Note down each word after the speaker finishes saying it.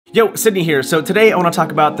Yo, Sidney here. So today I want to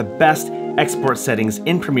talk about the best export settings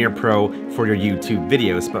in Premiere Pro for your YouTube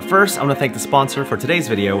videos. But first, I want to thank the sponsor for today's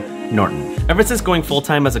video, Norton. Ever since going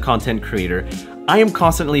full-time as a content creator, I am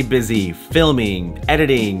constantly busy filming,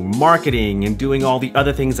 editing, marketing, and doing all the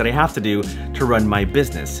other things that I have to do to run my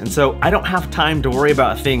business. And so I don't have time to worry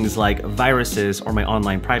about things like viruses or my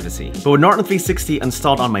online privacy. But with Norton 360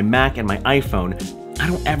 installed on my Mac and my iPhone, I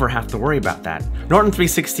don't ever have to worry about that. Norton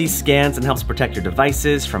 360 scans and helps protect your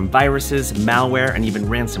devices from viruses, malware, and even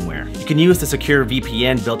ransomware. You can use the secure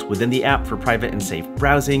VPN built within the app for private and safe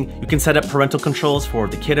browsing. You can set up parental controls for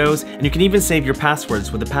the kiddos, and you can even save your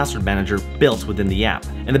passwords with the password manager built within the app.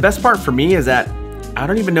 And the best part for me is that I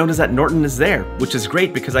don't even notice that Norton is there, which is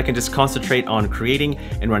great because I can just concentrate on creating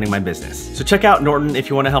and running my business. So check out Norton if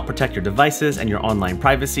you want to help protect your devices and your online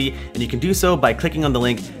privacy, and you can do so by clicking on the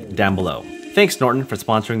link down below. Thanks, Norton, for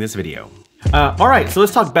sponsoring this video. Alright, so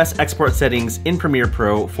let's talk best export settings in Premiere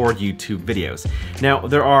Pro for YouTube videos. Now,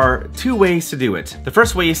 there are two ways to do it. The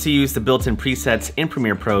first way is to use the built-in presets in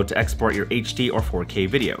Premiere Pro to export your HD or 4K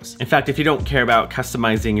videos. In fact, if you don't care about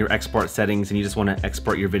customizing your export settings and you just want to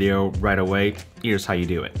export your video right away, here's how you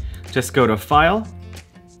do it. Just go to File,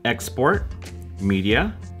 Export,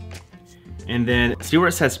 Media, and then see where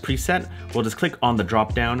it says Preset? We'll just click on the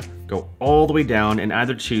drop-down, go all the way down, and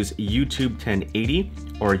either choose YouTube 1080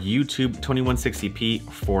 or YouTube 2160p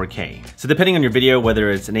 4K. So depending on your video, whether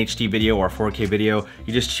it's an HD video or a 4K video,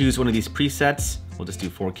 you just choose one of these presets. We'll just do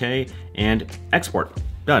 4K and export.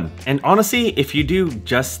 Done. And honestly, if you do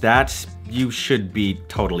just that, you should be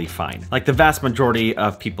totally fine. Like the vast majority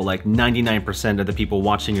of people, like 99% of the people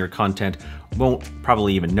watching your content won't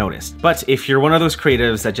probably even notice. But if you're one of those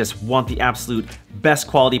creatives that just want the absolute best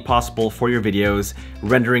quality possible for your videos,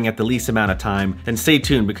 rendering at the least amount of time, then stay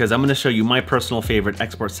tuned because I'm gonna show you my personal favorite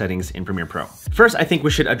export settings in Premiere Pro. First, I think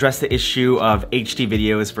we should address the issue of HD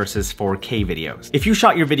videos versus 4K videos. If you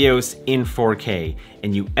shot your videos in 4K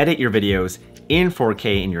and you edit your videos in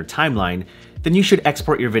 4K in your timeline, then you should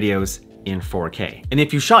export your videos in 4K. And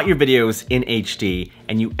if you shot your videos in HD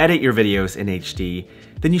and you edit your videos in HD,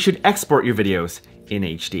 then you should export your videos in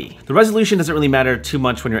HD. The resolution doesn't really matter too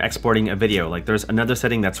much when you're exporting a video. Like there's another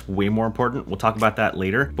setting that's way more important. We'll talk about that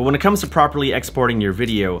later. But when it comes to properly exporting your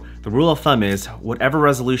video, the rule of thumb is whatever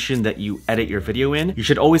resolution that you edit your video in, you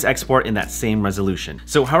should always export in that same resolution.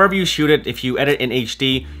 So however you shoot it, if you edit in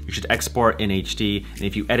HD, you should export in HD. And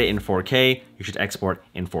if you edit in 4K, you should export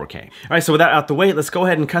in 4K. All right, so with that out the way, let's go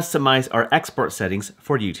ahead and customize our export settings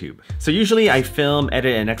for YouTube. So usually I film,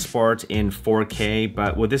 edit, and export in 4K,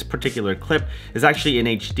 but with this particular clip is actually in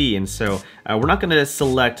HD, and so we're not gonna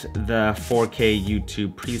select the 4K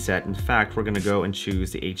YouTube preset. In fact, we're gonna go and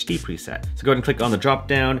choose the HD preset. So go ahead and click on the drop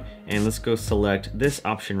down, and let's go select this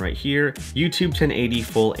option right here, YouTube 1080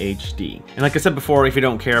 Full HD. And like I said before, if you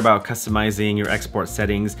don't care about customizing your export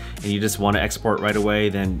settings and you just wanna export right away,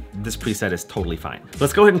 then this preset is totally fine.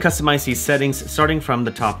 Let's go ahead and customize these settings starting from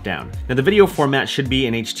the top down. Now the video format should be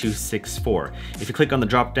in H.264. If you click on the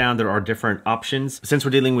drop down, there are different options. Since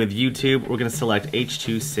we're dealing with YouTube, we're gonna select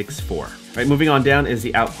H.264. All right, moving on down is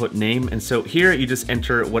the output name. And so here you just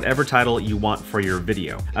enter whatever title you want for your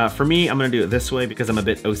video. For me, I'm gonna do it this way because I'm a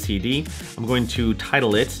bit OCD. I'm going to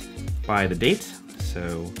title it by the date.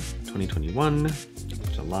 So 2021,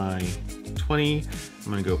 July 20.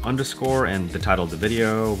 I'm gonna go underscore and the title of the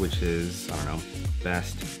video, which is, I don't know,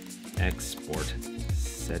 best export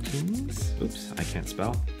settings. Oops, I can't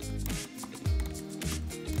spell.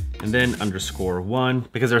 And then _1,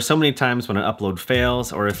 because there are so many times when an upload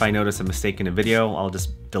fails, or if I notice a mistake in a video, I'll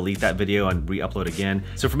just delete that video and re-upload again.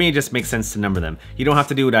 So for me, it just makes sense to number them. You don't have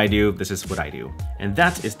to do what I do, this is what I do. And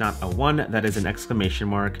that is not a 1, that is an exclamation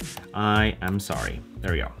mark. I am sorry.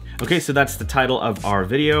 There we go. Okay, so that's the title of our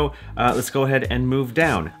video. Let's go ahead and move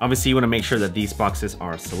down. Obviously, you wanna make sure that these boxes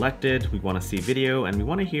are selected. We wanna see video and we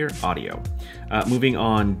wanna hear audio. Moving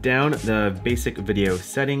on down, the basic video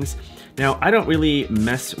settings. Now, I don't really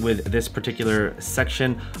mess with this particular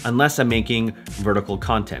section unless I'm making vertical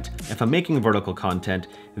content. If I'm making vertical content,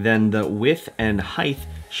 then the width and height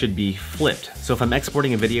should be flipped. So if I'm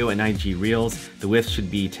exporting a video in IG Reels, the width should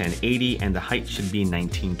be 1080 and the height should be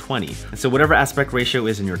 1920. And so whatever aspect ratio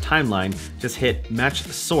is in your timeline, just hit match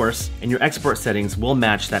source and your export settings will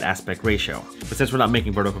match that aspect ratio. But since we're not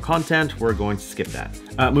making vertical content, we're going to skip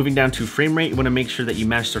that. Moving down to frame rate, you wanna make sure that you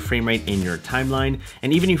match the frame rate in your timeline.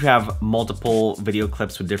 And even if you have multiple video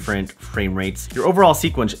clips with different frame rates, your overall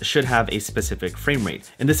sequence should have a specific frame rate.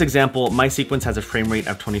 In this example, my sequence has a frame rate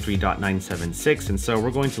of 23.976, and so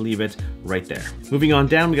we're going going to leave it right there. Moving on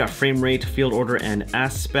down, we got frame rate, field order, and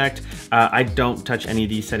aspect. I don't touch any of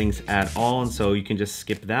these settings at all, and so you can just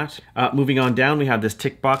skip that. Moving on down, we have this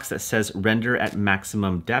tick box that says render at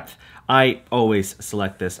maximum depth. I always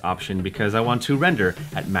select this option because I want to render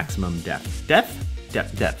at maximum depth.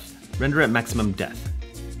 Depth. Render at maximum depth.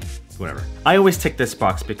 Whatever. I always tick this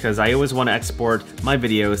box because I always want to export my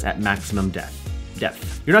videos at maximum depth.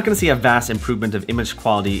 You're not going to see a vast improvement of image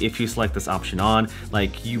quality if you select this option on.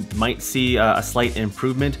 Like, you might see a slight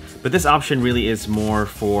improvement, but this option really is more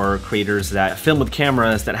for creators that film with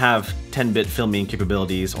cameras that have 10-bit filming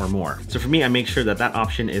capabilities or more. So for me, I make sure that that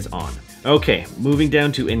option is on. Okay, moving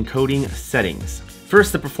down to encoding settings.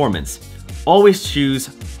 First, the performance. Always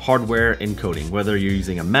choose hardware encoding, whether you're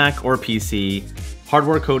using a Mac or PC.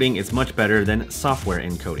 Hardware coding is much better than software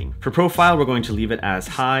encoding. For profile, we're going to leave it as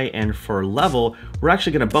high, and for level, we're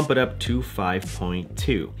actually going to bump it up to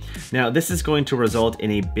 5.2. Now, this is going to result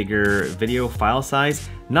in a bigger video file size,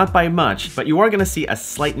 not by much, but you are going to see a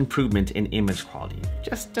slight improvement in image quality,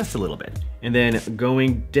 just a little bit. And then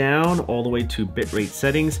going down all the way to bitrate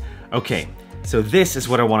settings. Okay, so this is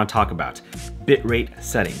what I want to talk about. Bitrate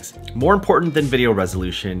settings. More important than video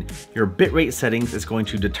resolution, your bitrate settings is going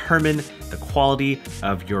to determine the quality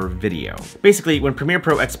of your video. Basically, when Premiere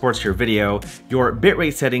Pro exports your video, your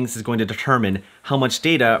bitrate settings is going to determine how much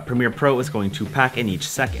data Premiere Pro is going to pack in each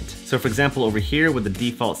second. So for example, over here with the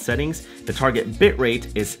default settings, the target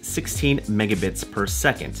bitrate is 16 megabits per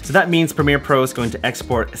second. So that means Premiere Pro is going to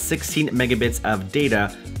export 16 megabits of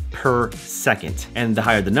data per second. And the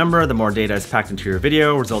higher the number, the more data is packed into your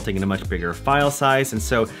video, resulting in a much bigger file size. And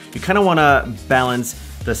so you kind of want to balance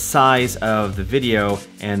the size of the video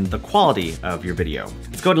and the quality of your video.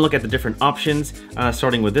 Let's go ahead and look at the different options,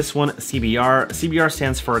 starting with this one, CBR. CBR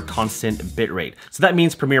stands for constant bitrate. So that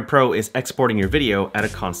means Premiere Pro is exporting your video at a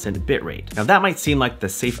constant bitrate. Now that might seem like the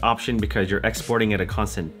safe option because you're exporting at a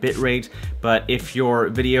constant bitrate, but if your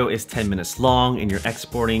video is 10 minutes long and you're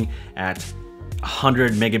exporting at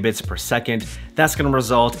 100 megabits per second, that's going to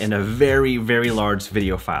result in a very, very large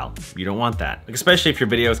video file. You don't want that. Like, especially if your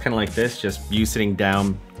video is kind of like this, just you sitting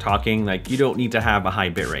down talking, like you don't need to have a high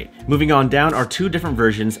bitrate. Moving on down are two different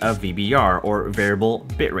versions of VBR, or variable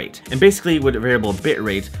bitrate. And basically with variable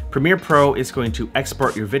bitrate, Premiere Pro is going to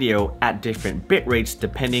export your video at different bitrates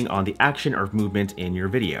depending on the action or movement in your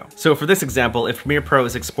video. So for this example, if Premiere Pro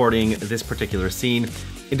is exporting this particular scene,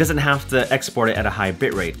 it doesn't have to export it at a high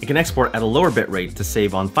bitrate. It can export at a lower bitrate to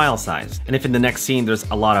save on file size. And if in the next scene there's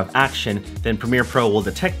a lot of action, then Premiere Pro will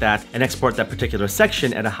detect that and export that particular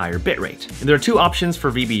section at a higher bitrate. And there are two options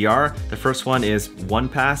for VBR. The first one is one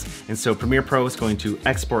pass, and so Premiere Pro is going to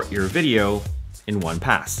export your video in one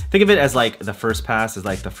pass. Think of it as like the first pass is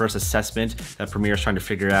like the first assessment that Premiere is trying to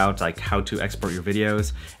figure out like how to export your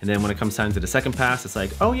videos. And then when it comes time to the second pass, it's like,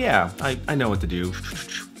 oh yeah, I know what to do.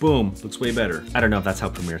 Boom, looks way better. I don't know if that's how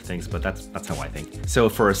Premiere thinks, but that's how I think. So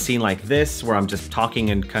for a scene like this, where I'm just talking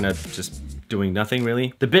and kind of just doing nothing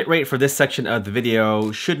really, the bitrate for this section of the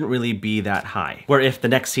video shouldn't really be that high. Where if the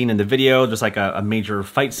next scene in the video, there's like a major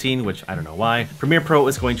fight scene, which I don't know why, Premiere Pro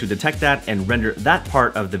is going to detect that and render that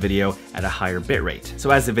part of the video at a higher bitrate. So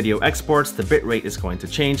as the video exports, the bitrate is going to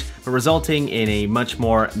change, but resulting in a much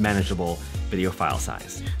more manageable video file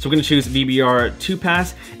size. So we're going to choose VBR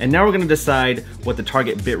 2-pass, and now we're going to decide what the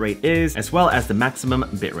target bitrate is, as well as the maximum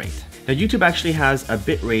bitrate. Now YouTube actually has a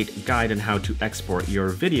bitrate guide on how to export your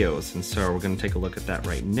videos, and so we're going to take a look at that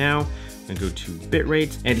right now. I'm gonna go to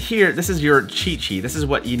bitrate, and here, this is your cheat sheet. This is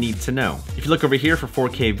what you need to know. If you look over here for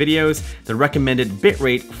 4K videos, the recommended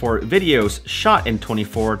bitrate for videos shot in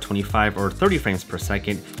 24, 25, or 30 frames per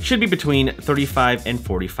second should be between 35 and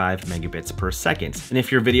 45 megabits per second. And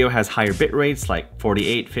if your video has higher bit rates like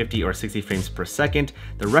 48, 50, or 60 frames per second,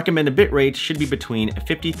 the recommended bitrate should be between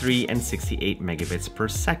 53 and 68 megabits per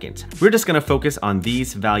second. We're just gonna focus on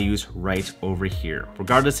these values right over here.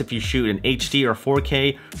 Regardless if you shoot in HD or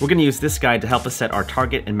 4K, we're gonna use this guide to help us set our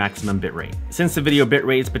target and maximum bitrate. Since the video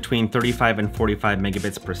bitrate is between 35 and 45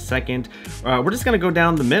 megabits per second, we're just gonna go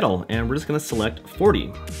down the middle and we're just gonna select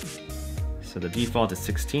 40. So the default is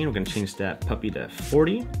 16, we're gonna change that puppy to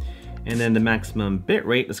 40. And then the maximum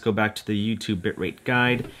bitrate, let's go back to the YouTube bitrate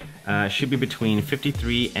guide, should be between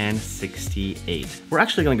 53 and 68. We're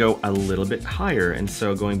actually gonna go a little bit higher, and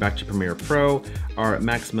so going back to Premiere Pro, our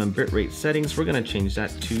maximum bitrate settings, we're gonna change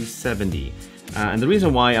that to 70. And the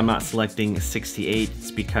reason why I'm not selecting 68 is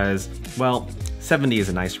because, well, 70 is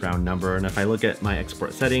a nice round number, and if I look at my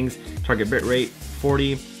export settings, target bitrate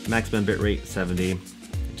 40, maximum bitrate 70,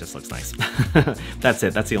 just looks nice. That's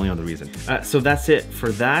it. That's the only other reason. So that's it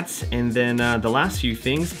for that. And then the last few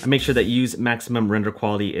things, I make sure that use maximum render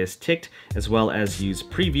quality is ticked, as well as use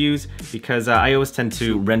previews, because I always tend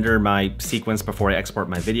to render my sequence before I export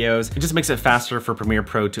my videos. It just makes it faster for Premiere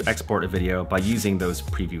Pro to export a video by using those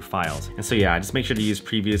preview files. And so yeah, I just make sure to use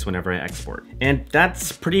previews whenever I export. And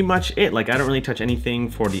that's pretty much it. Like, I don't really touch anything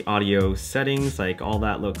for the audio settings. Like, all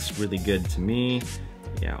that looks really good to me.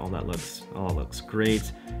 Yeah, all looks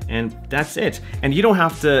great. And that's it. And you don't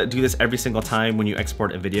have to do this every single time when you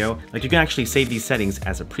export a video. Like, you can actually save these settings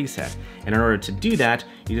as a preset. And in order to do that,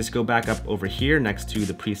 you just go back up over here next to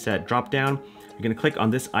the preset dropdown. You're gonna click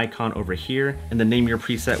on this icon over here and then name your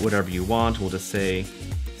preset whatever you want. We'll just say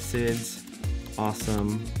Sid's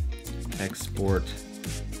Awesome Export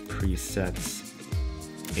Presets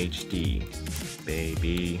HD,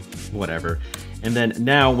 baby, whatever. And then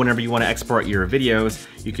now, whenever you want to export your videos,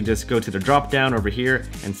 you can just go to the drop down over here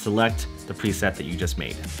and select the preset that you just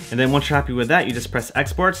made. And then once you're happy with that, you just press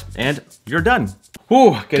export and you're done.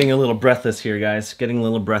 Whew, getting a little breathless here, guys. Getting a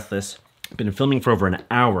little breathless. I've been filming for over an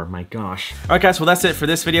hour, my gosh. All right, guys, well, that's it for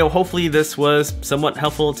this video. Hopefully this was somewhat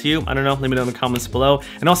helpful to you. I don't know, let me know in the comments below.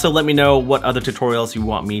 And also let me know what other tutorials you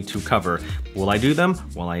want me to cover. Will I do them?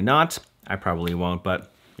 Will I not? I probably won't,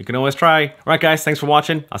 but you can always try. All right, guys, thanks for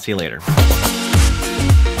watching. I'll see you later.